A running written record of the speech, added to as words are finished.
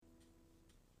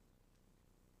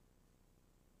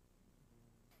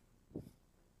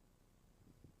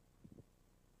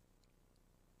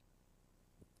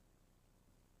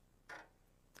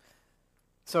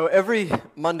So every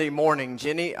Monday morning,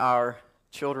 Jenny, our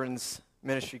children's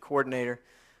ministry coordinator,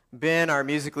 Ben, our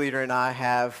music leader, and I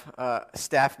have a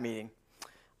staff meeting.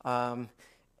 And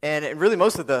really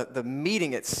most of the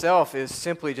meeting itself is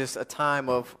simply just a time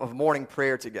of morning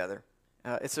prayer together.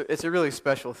 It's a really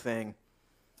special thing.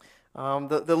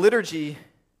 The liturgy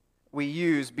we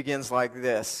use begins like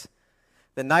this.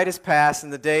 The night is past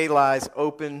and the day lies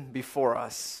open before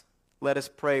us. Let us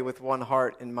pray with one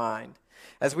heart and mind.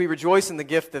 As we rejoice in the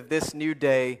gift of this new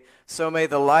day, so may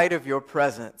the light of your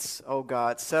presence, O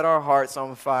God, set our hearts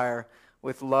on fire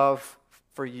with love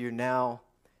for you now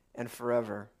and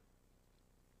forever.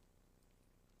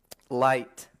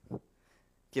 Light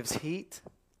gives heat.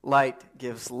 Light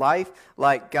gives life.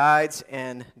 Light guides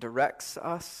and directs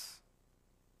us.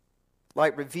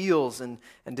 Light reveals and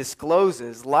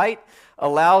discloses. Light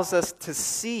allows us to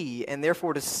see, and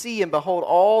therefore to see and behold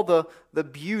all the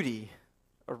beauty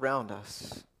around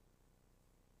us.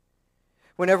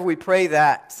 Whenever we pray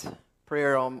that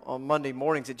prayer on Monday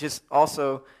mornings, it just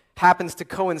also happens to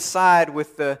coincide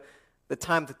with the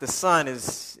time that the sun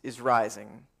is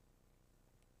rising.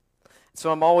 So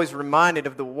I'm always reminded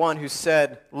of the one who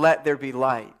said, "Let there be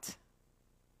light."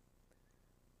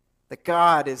 That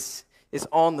God is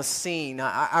on the scene.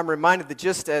 I'm reminded that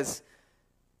just as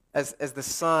the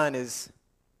sun is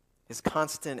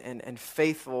constant and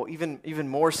faithful, even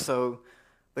more so,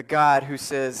 the God who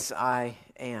says, "I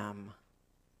am."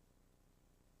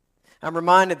 I'm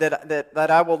reminded that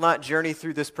I will not journey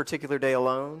through this particular day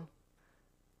alone,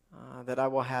 that I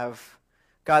will have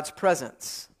God's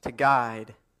presence to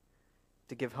guide,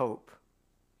 to give hope.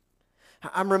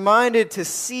 I'm reminded to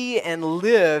see and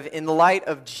live in light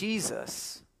of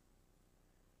Jesus,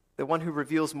 the one who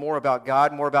reveals more about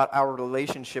God, more about our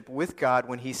relationship with God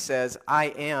when he says, "I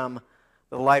am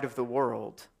the light of the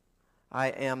world. I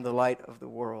am the light of the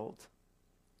world."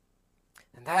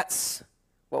 And that's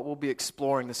what we'll be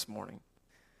exploring this morning.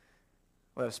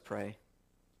 Let us pray.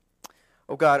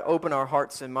 Oh God, open our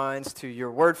hearts and minds to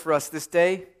your word for us this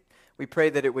day. We pray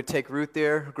that it would take root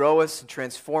there, grow us, and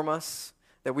transform us,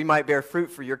 that we might bear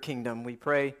fruit for your kingdom. We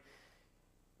pray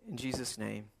in Jesus'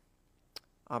 name.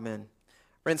 Amen.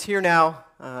 Friends, hear now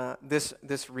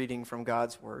this reading from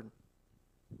God's word.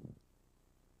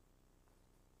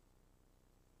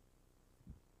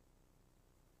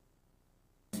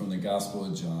 From the Gospel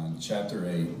of John, chapter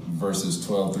 8, verses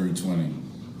 12 through 20.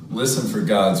 Listen for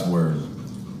God's word.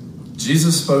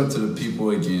 Jesus spoke to the people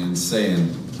again,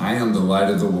 saying, "I am the light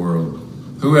of the world.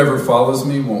 Whoever follows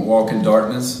me won't walk in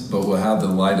darkness, but will have the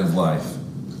light of life."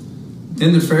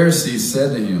 Then the Pharisees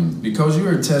said to him, "Because you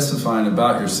are testifying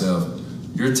about yourself,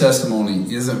 your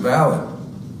testimony isn't valid."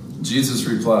 Jesus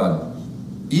replied,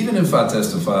 "Even if I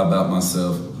testify about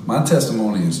myself, my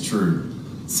testimony is true.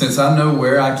 Since I know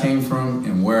where I came from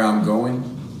and where I'm going,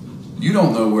 you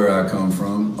don't know where I come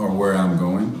from or where I'm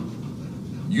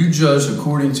going. You judge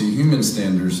according to human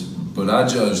standards, but I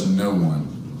judge no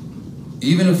one.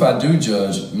 Even if I do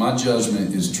judge, my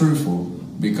judgment is truthful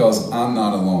because I'm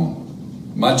not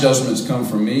alone. My judgments come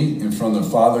from me and from the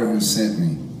Father who sent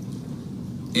me.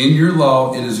 In your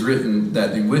law it is written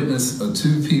that the witness of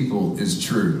two people is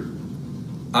true.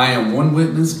 I am one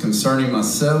witness concerning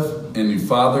myself, and the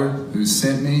Father who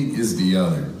sent me is the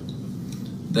other."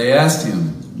 They asked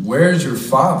him, "Where is your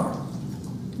Father?"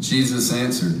 Jesus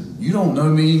answered, "You don't know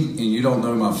me and you don't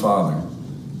know my Father.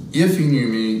 If you knew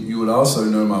me, you would also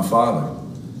know my Father."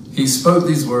 He spoke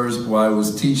these words while he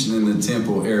was teaching in the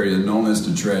temple area known as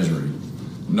the treasury.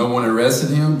 No one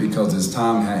arrested him because his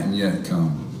time hadn't yet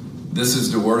come. This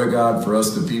is the word of God for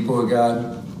us, the people of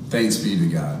God. Thanks be to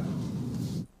God.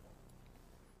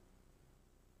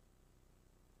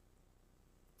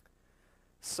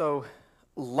 So,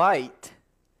 light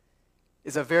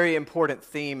is a very important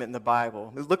theme in the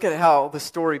Bible. Look at how the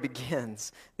story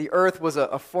begins. The earth was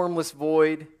a formless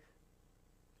void.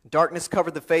 Darkness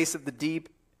covered the face of the deep,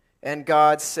 and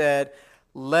God said,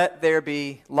 "Let there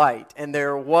be light." And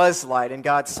there was light, and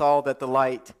God saw that the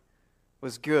light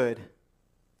was good.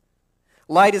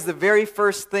 Light is the very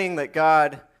first thing that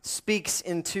God speaks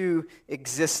into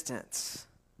existence.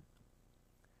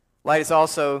 Light is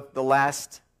also the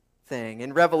last thing.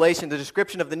 In Revelation, the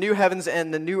description of the new heavens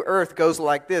and the new earth goes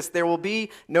like this: there will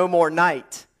be no more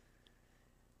night.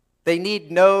 They need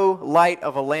no light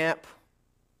of a lamp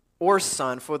or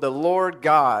sun, for the Lord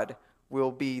God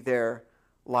will be their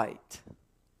light.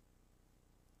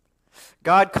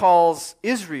 God calls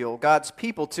Israel, God's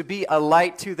people, to be a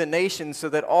light to the nations so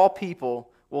that all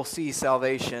people will see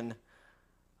salvation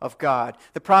of God.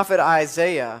 The prophet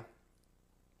Isaiah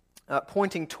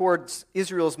pointing towards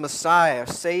Israel's Messiah,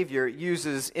 Savior,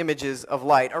 uses images of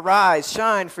light. Arise,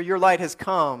 shine, for your light has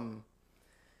come.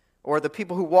 Or the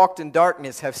people who walked in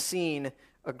darkness have seen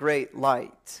a great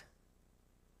light.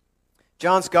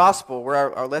 John's Gospel,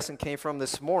 where our lesson came from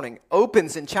this morning,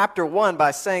 opens in chapter 1 by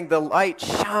saying the light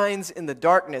shines in the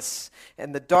darkness,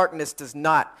 and the darkness does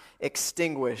not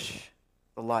extinguish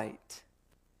the light.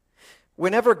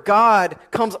 Whenever God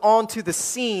comes onto the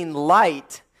scene,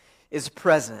 light is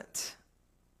present.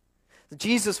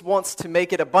 Jesus wants to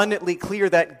make it abundantly clear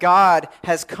that God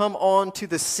has come onto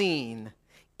the scene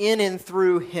in and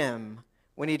through him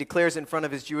when he declares in front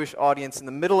of his Jewish audience in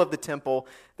the middle of the temple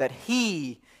that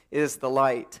he is the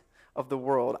light of the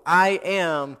world. I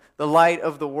am the light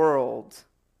of the world,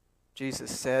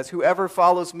 Jesus says. Whoever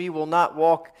follows me will not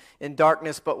walk in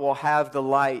darkness, but will have the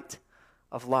light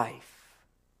of life.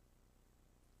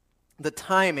 The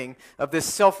timing of this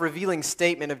self-revealing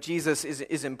statement of Jesus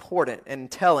is important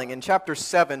and telling. In chapter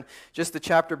 7, just the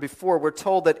chapter before, we're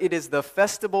told that it is the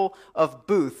festival of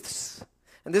booths.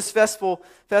 And this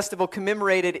festival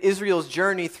commemorated Israel's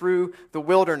journey through the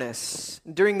wilderness.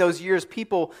 During those years,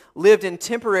 people lived in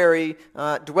temporary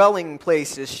dwelling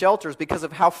places, shelters, because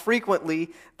of how frequently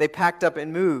they packed up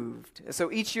and moved. And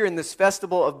so each year in this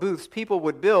festival of booths, people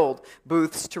would build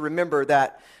booths to remember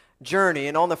that journey.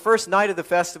 And on the first night of the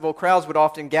festival, crowds would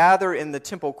often gather in the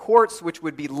temple courts, which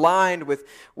would be lined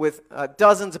with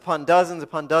dozens upon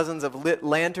dozens of lit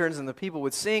lanterns, and the people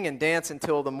would sing and dance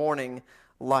until the morning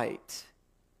light.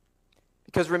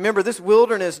 Because remember, this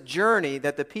wilderness journey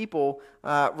that the people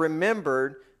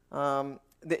remembered,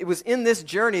 it was in this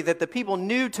journey that the people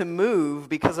knew to move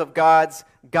because of God's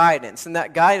guidance. And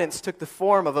that guidance took the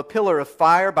form of a pillar of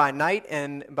fire by night,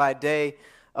 and by day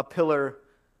a pillar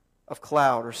of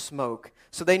cloud or smoke.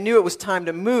 So they knew it was time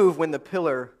to move when the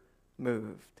pillar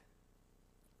moved.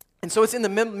 And so it's in the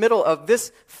middle of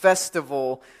this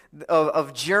festival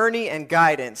of journey and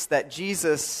guidance that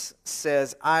Jesus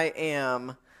says, I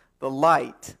am the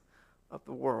light of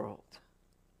the world.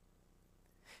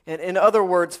 And in other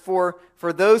words, for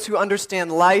those who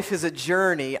understand life is a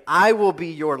journey, I will be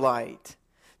your light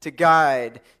to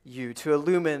guide you, to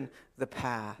illumine the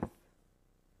path.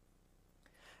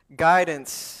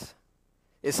 Guidance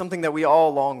is something that we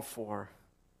all long for.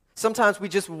 Sometimes we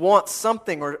just want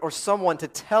something or someone to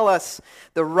tell us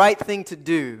the right thing to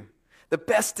do, the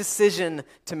best decision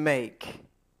to make.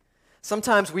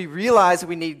 Sometimes we realize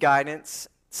we need guidance.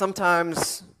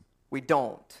 Sometimes we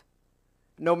don't.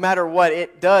 No matter what,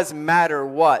 it does matter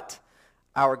what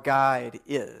our guide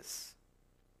is.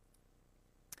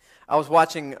 I was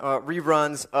watching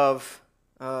reruns of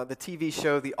the TV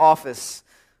show The Office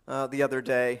the other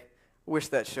day. Wish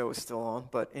that show was still on,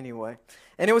 but anyway.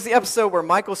 And it was the episode where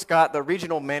Michael Scott, the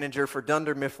regional manager for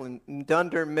Dunder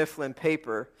Mifflin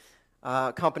Paper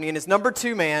Company, and his number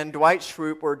 2 man, Dwight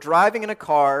Schrute, were driving in a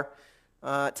car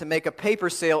to make a paper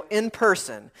sale in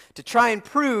person, to try and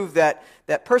prove that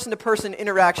person-to-person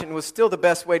interaction was still the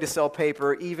best way to sell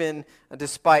paper, even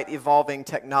despite evolving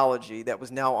technology that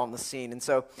was now on the scene. And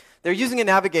so they're using a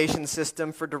navigation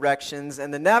system for directions,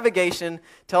 and the navigation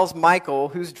tells Michael,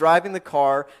 who's driving the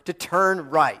car, to turn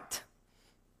right.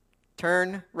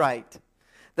 Turn right.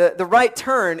 The right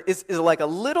turn is like a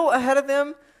little ahead of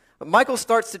them, but Michael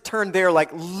starts to turn there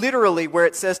like literally where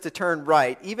it says to turn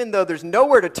right, even though there's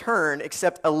nowhere to turn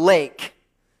except a lake.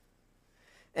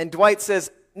 And Dwight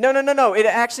says, no, it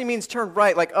actually means turn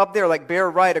right, like up there, like bear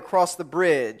right across the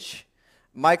bridge.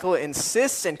 Michael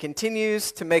insists and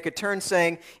continues to make a turn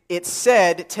saying, it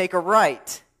said take a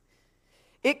right.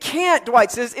 It can't,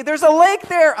 Dwight says, there's a lake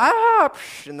there.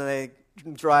 And then they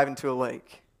drive into a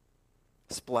lake.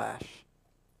 Splash.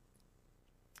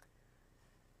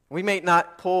 We may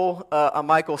not pull a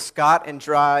Michael Scott and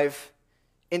drive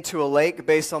into a lake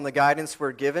based on the guidance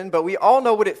we're given, but we all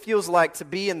know what it feels like to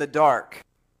be in the dark.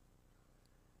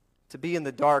 To be in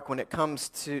the dark when it comes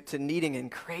to needing and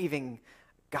craving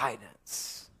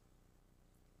guidance.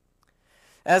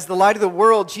 As the light of the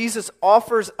world, Jesus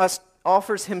offers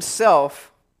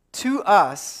himself to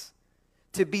us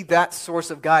to be that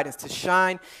source of guidance, to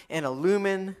shine and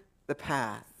illumine the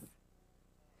path.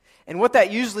 And what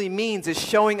that usually means is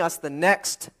showing us the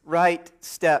next right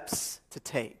steps to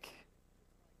take.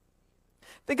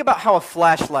 Think about how a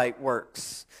flashlight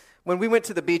works. When we went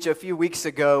to the beach a few weeks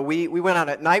ago, we went out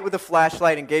at night with a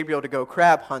flashlight and Gabriel to go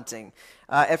crab hunting.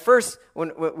 At first,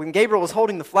 when Gabriel was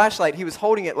holding the flashlight, he was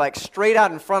holding it like straight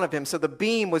out in front of him, so the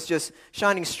beam was just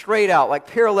shining straight out, like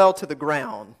parallel to the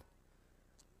ground.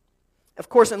 Of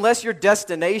course, unless your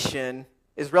destination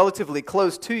is relatively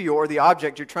close to you or the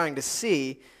object you're trying to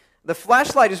see, the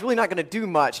flashlight is really not going to do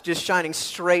much just shining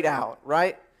straight out,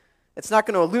 right? It's not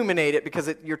going to illuminate it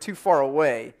because you're too far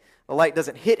away. The light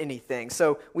doesn't hit anything.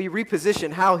 So we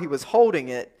reposition how he was holding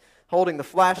it, holding the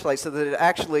flashlight, so that it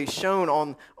actually shone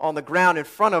on the ground in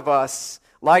front of us,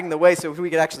 lighting the way so we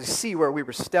could actually see where we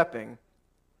were stepping.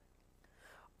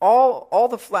 All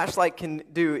the flashlight can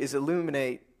do is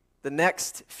illuminate the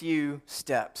next few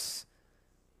steps.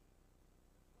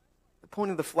 The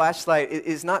point of the flashlight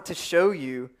is not to show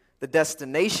you the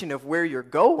destination of where you're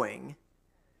going,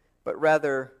 but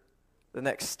rather the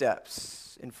next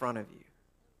steps in front of you.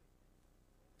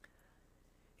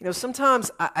 You know,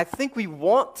 sometimes I think we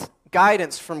want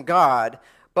guidance from God,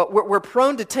 but we're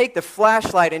prone to take the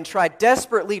flashlight and try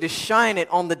desperately to shine it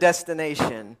on the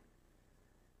destination.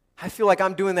 I feel like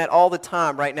I'm doing that all the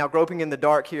time right now, groping in the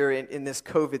dark here in this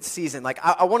COVID season. Like,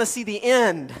 I want to see the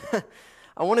end.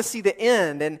 I want to see the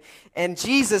end. And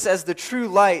Jesus, as the true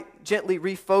light, gently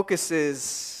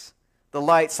refocuses the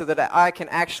light so that I can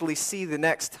actually see the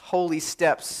next holy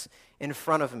steps in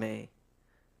front of me,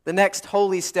 the next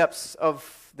holy steps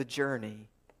of the journey.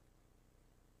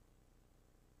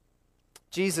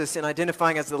 Jesus, in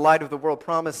identifying as the light of the world,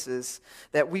 promises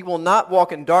that we will not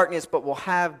walk in darkness, but will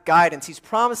have guidance. He's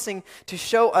promising to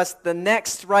show us the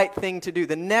next right thing to do,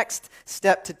 the next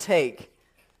step to take.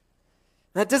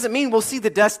 That doesn't mean we'll see the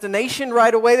destination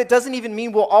right away. That doesn't even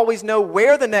mean we'll always know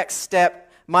where the next step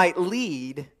might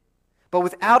lead. But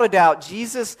without a doubt,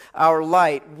 Jesus, our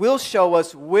light, will show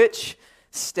us which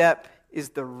step is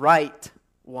the right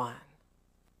one.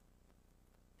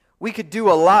 We could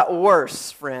do a lot worse,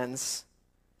 friends,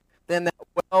 than that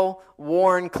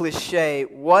well-worn cliche,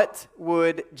 what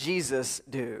would Jesus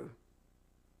do?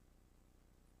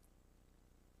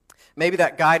 Maybe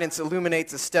that guidance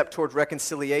illuminates a step toward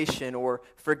reconciliation or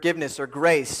forgiveness or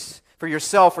grace for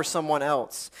yourself or someone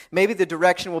else. Maybe the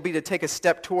direction will be to take a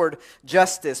step toward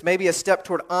justice, maybe a step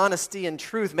toward honesty and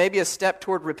truth, maybe a step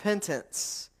toward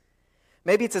repentance.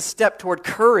 Maybe it's a step toward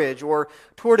courage or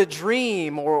toward a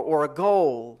dream or a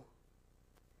goal.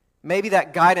 Maybe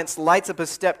that guidance lights up a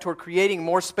step toward creating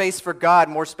more space for God,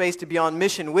 more space to be on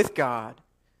mission with God.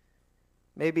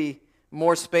 Maybe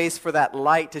more space for that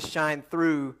light to shine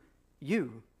through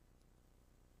you.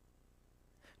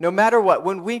 No matter what,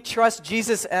 when we trust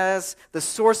Jesus as the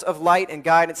source of light and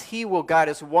guidance, He will guide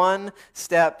us one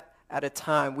step at a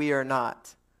time. We are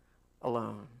not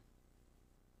alone.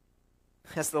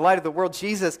 As the light of the world,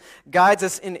 Jesus guides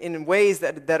us in ways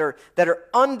that are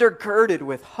undergirded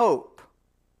with hope.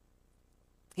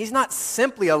 He's not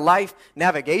simply a life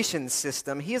navigation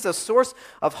system. He is a source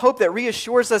of hope that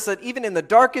reassures us that even the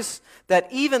darkest,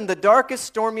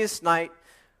 stormiest night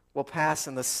will pass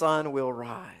and the sun will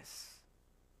rise.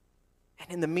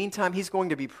 And in the meantime, He's going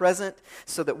to be present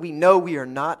so that we know we are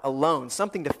not alone.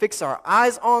 Something to fix our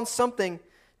eyes on, something to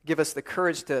give us the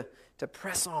courage to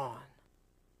press on.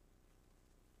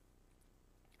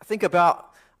 Think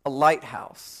about a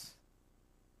lighthouse.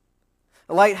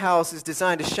 A lighthouse is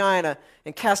designed to shine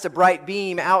and cast a bright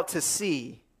beam out to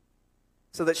sea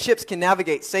so that ships can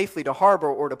navigate safely to harbor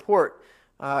or to port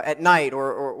at night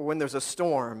or when there's a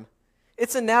storm.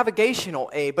 It's a navigational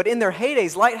aid, but in their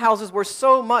heydays, lighthouses were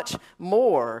so much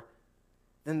more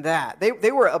than that.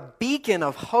 They were a beacon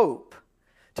of hope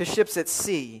to ships at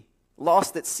sea,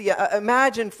 lost at sea.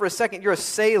 Imagine for a second you're a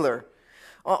sailor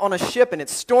on a ship and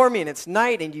it's stormy and it's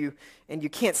night and you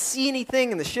can't see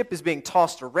anything and the ship is being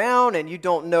tossed around and you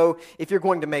don't know if you're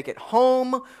going to make it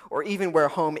home or even where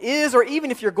home is or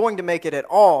even if you're going to make it at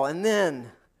all. And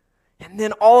then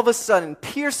all of a sudden,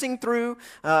 piercing through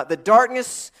the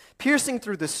darkness, piercing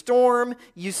through the storm,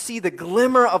 you see the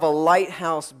glimmer of a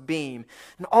lighthouse beam.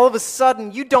 And all of a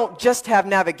sudden, you don't just have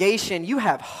navigation, you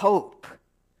have hope.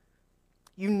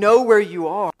 You know where you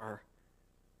are.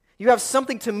 You have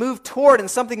something to move toward and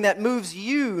something that moves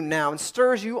you now and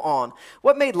stirs you on.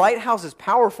 What made lighthouses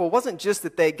powerful wasn't just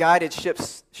that they guided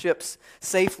ships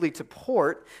safely to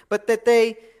port, but that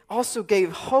they also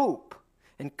gave hope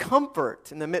and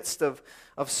comfort in the midst of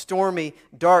stormy,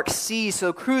 dark seas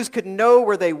so crews could know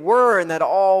where they were and that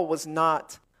all was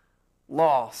not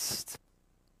lost.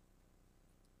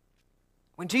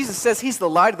 When Jesus says He's the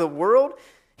light of the world,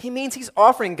 He means He's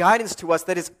offering guidance to us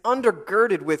that is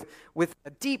undergirded with a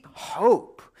deep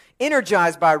hope,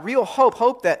 energized by real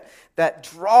hope that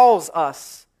draws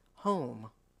us home.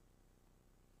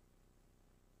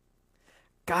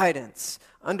 Guidance,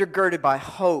 undergirded by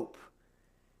hope,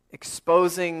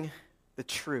 exposing the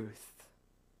truth.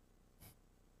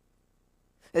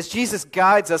 As Jesus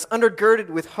guides us, undergirded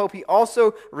with hope, He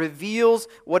also reveals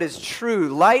what is true.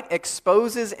 Light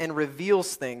exposes and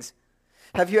reveals things.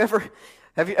 Have you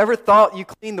ever thought you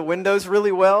clean the windows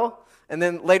really well? And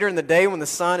then later in the day when the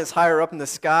sun is higher up in the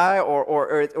sky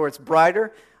or it's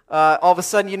brighter, all of a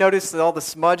sudden you notice that all the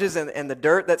smudges and the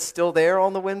dirt that's still there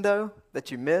on the window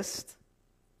that you missed.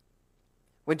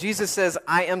 When Jesus says,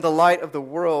 I am the light of the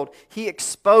world, he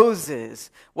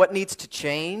exposes what needs to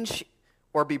change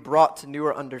or be brought to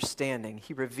newer understanding.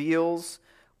 He reveals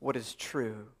what is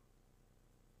true.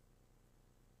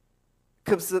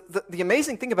 Because the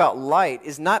amazing thing about light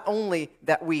is not only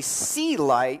that we see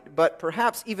light, but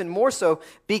perhaps even more so,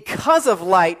 because of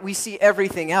light, we see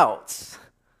everything else.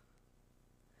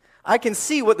 I can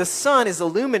see what the sun is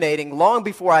illuminating long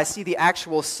before I see the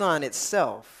actual sun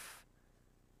itself.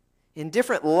 In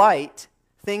different light,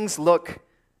 things look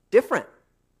different.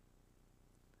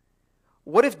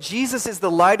 What if Jesus is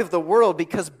the light of the world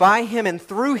because by him and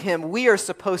through him we are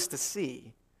supposed to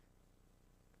see?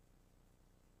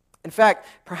 In fact,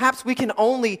 perhaps we can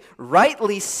only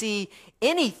rightly see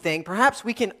anything. Perhaps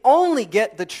we can only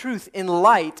get the truth in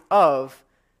light of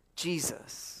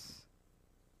Jesus.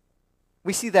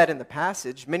 We see that in the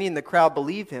passage. Many in the crowd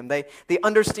believe him. They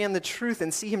understand the truth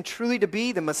and see him truly to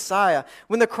be the Messiah.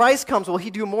 When the Christ comes, will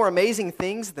he do more amazing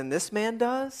things than this man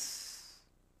does?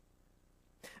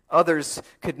 Others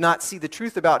could not see the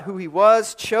truth about who he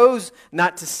was, chose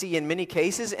not to see in many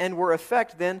cases, and were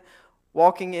affected then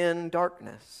walking in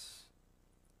darkness.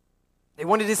 They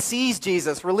wanted to seize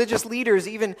Jesus. Religious leaders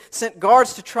even sent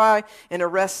guards to try and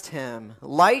arrest him.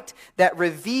 Light that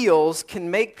reveals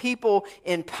can make people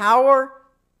in power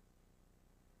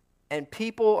and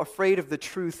people afraid of the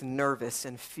truth nervous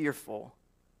and fearful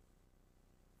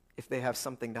if they have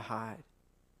something to hide.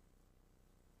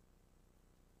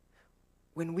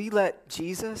 When we let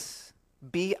Jesus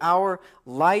be our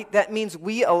light, that means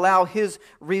we allow his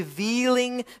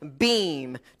revealing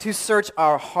beam to search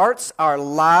our hearts, our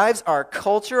lives, our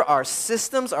culture, our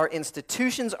systems, our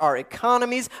institutions, our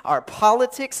economies, our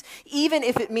politics, even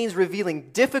if it means revealing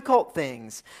difficult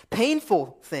things,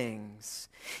 painful things,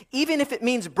 even if it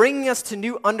means bringing us to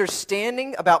new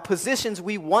understanding about positions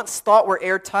we once thought were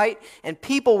airtight and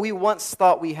people we once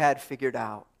thought we had figured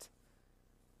out.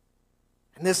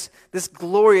 And this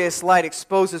glorious light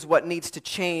exposes what needs to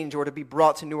change or to be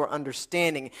brought to newer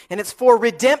understanding. And it's for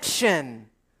redemption,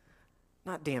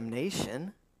 not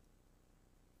damnation.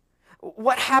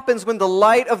 What happens when the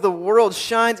light of the world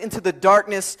shines into the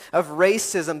darkness of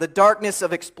racism, the darkness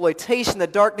of exploitation, the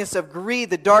darkness of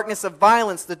greed, the darkness of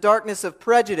violence, the darkness of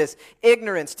prejudice,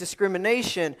 ignorance,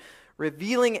 discrimination,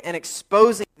 revealing and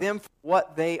exposing them for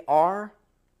what they are?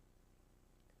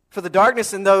 For the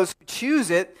darkness in those who choose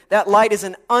it, that light is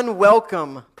an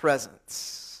unwelcome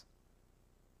presence,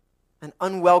 an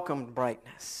unwelcome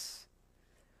brightness.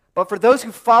 But for those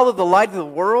who follow the light of the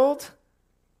world,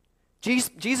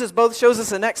 Jesus both shows us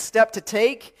the next step to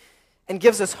take and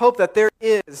gives us hope that there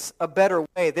is a better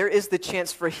way. There is the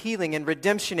chance for healing and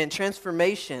redemption and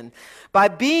transformation. By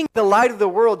being the light of the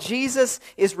world, Jesus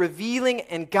is revealing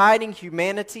and guiding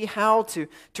humanity how to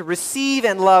receive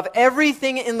and love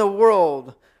everything in the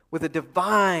world with a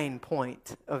divine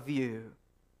point of view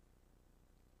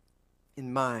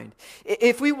in mind.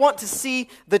 If we want to see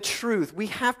the truth, we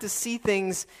have to see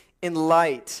things in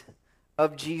light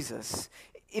of Jesus.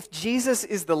 If Jesus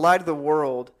is the light of the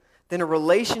world, then a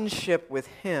relationship with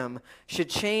him should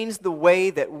change the way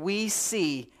that we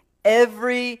see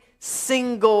every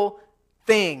single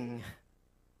thing.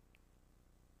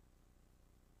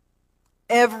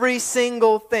 Every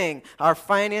single thing. Our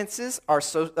finances, our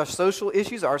social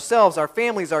issues, ourselves, our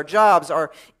families, our jobs,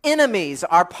 our enemies,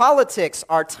 our politics,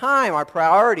 our time, our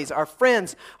priorities, our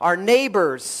friends, our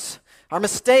neighbors, our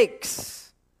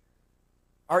mistakes,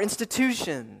 our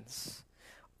institutions.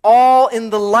 All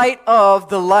in the light of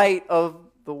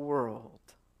the world.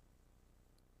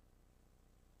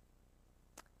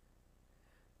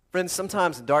 Friends,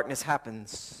 sometimes darkness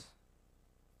happens.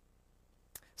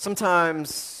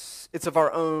 Sometimes it's of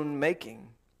our own making.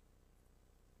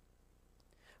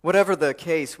 Whatever the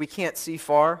case, we can't see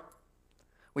far.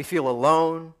 We feel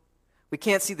alone. We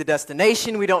can't see the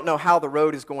destination. We don't know how the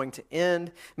road is going to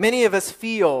end. Many of us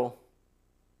feel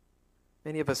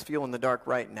in the dark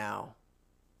right now.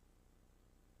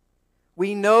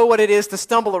 We know what it is to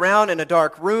stumble around in a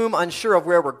dark room, unsure of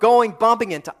where we're going,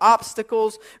 bumping into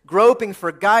obstacles, groping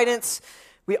for guidance.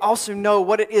 We also know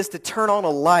what it is to turn on a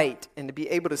light and to be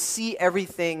able to see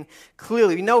everything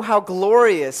clearly. We know how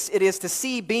glorious it is to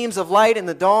see beams of light in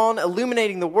the dawn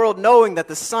illuminating the world, knowing that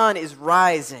the sun is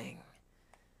rising.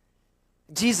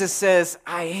 Jesus says,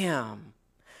 I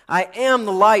am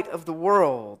the light of the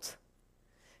world.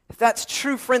 If that's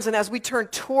true, friends, and as we turn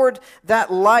toward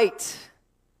that light,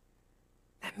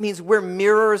 That means we're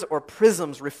mirrors or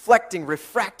prisms refracting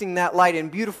that light in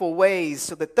beautiful ways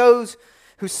so that those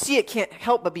who see it can't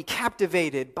help but be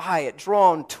captivated by it,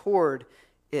 drawn toward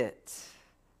it.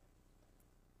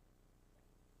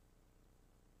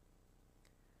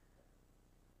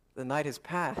 The night has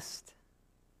passed,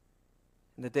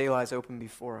 and the day lies open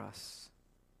before us.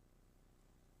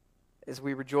 As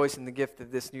we rejoice in the gift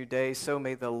of this new day, so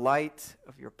may the light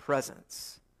of your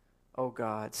presence, O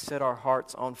God, set our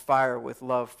hearts on fire with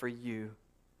love for you,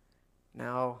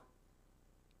 now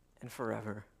and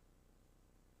forever.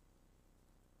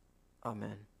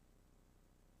 Amen.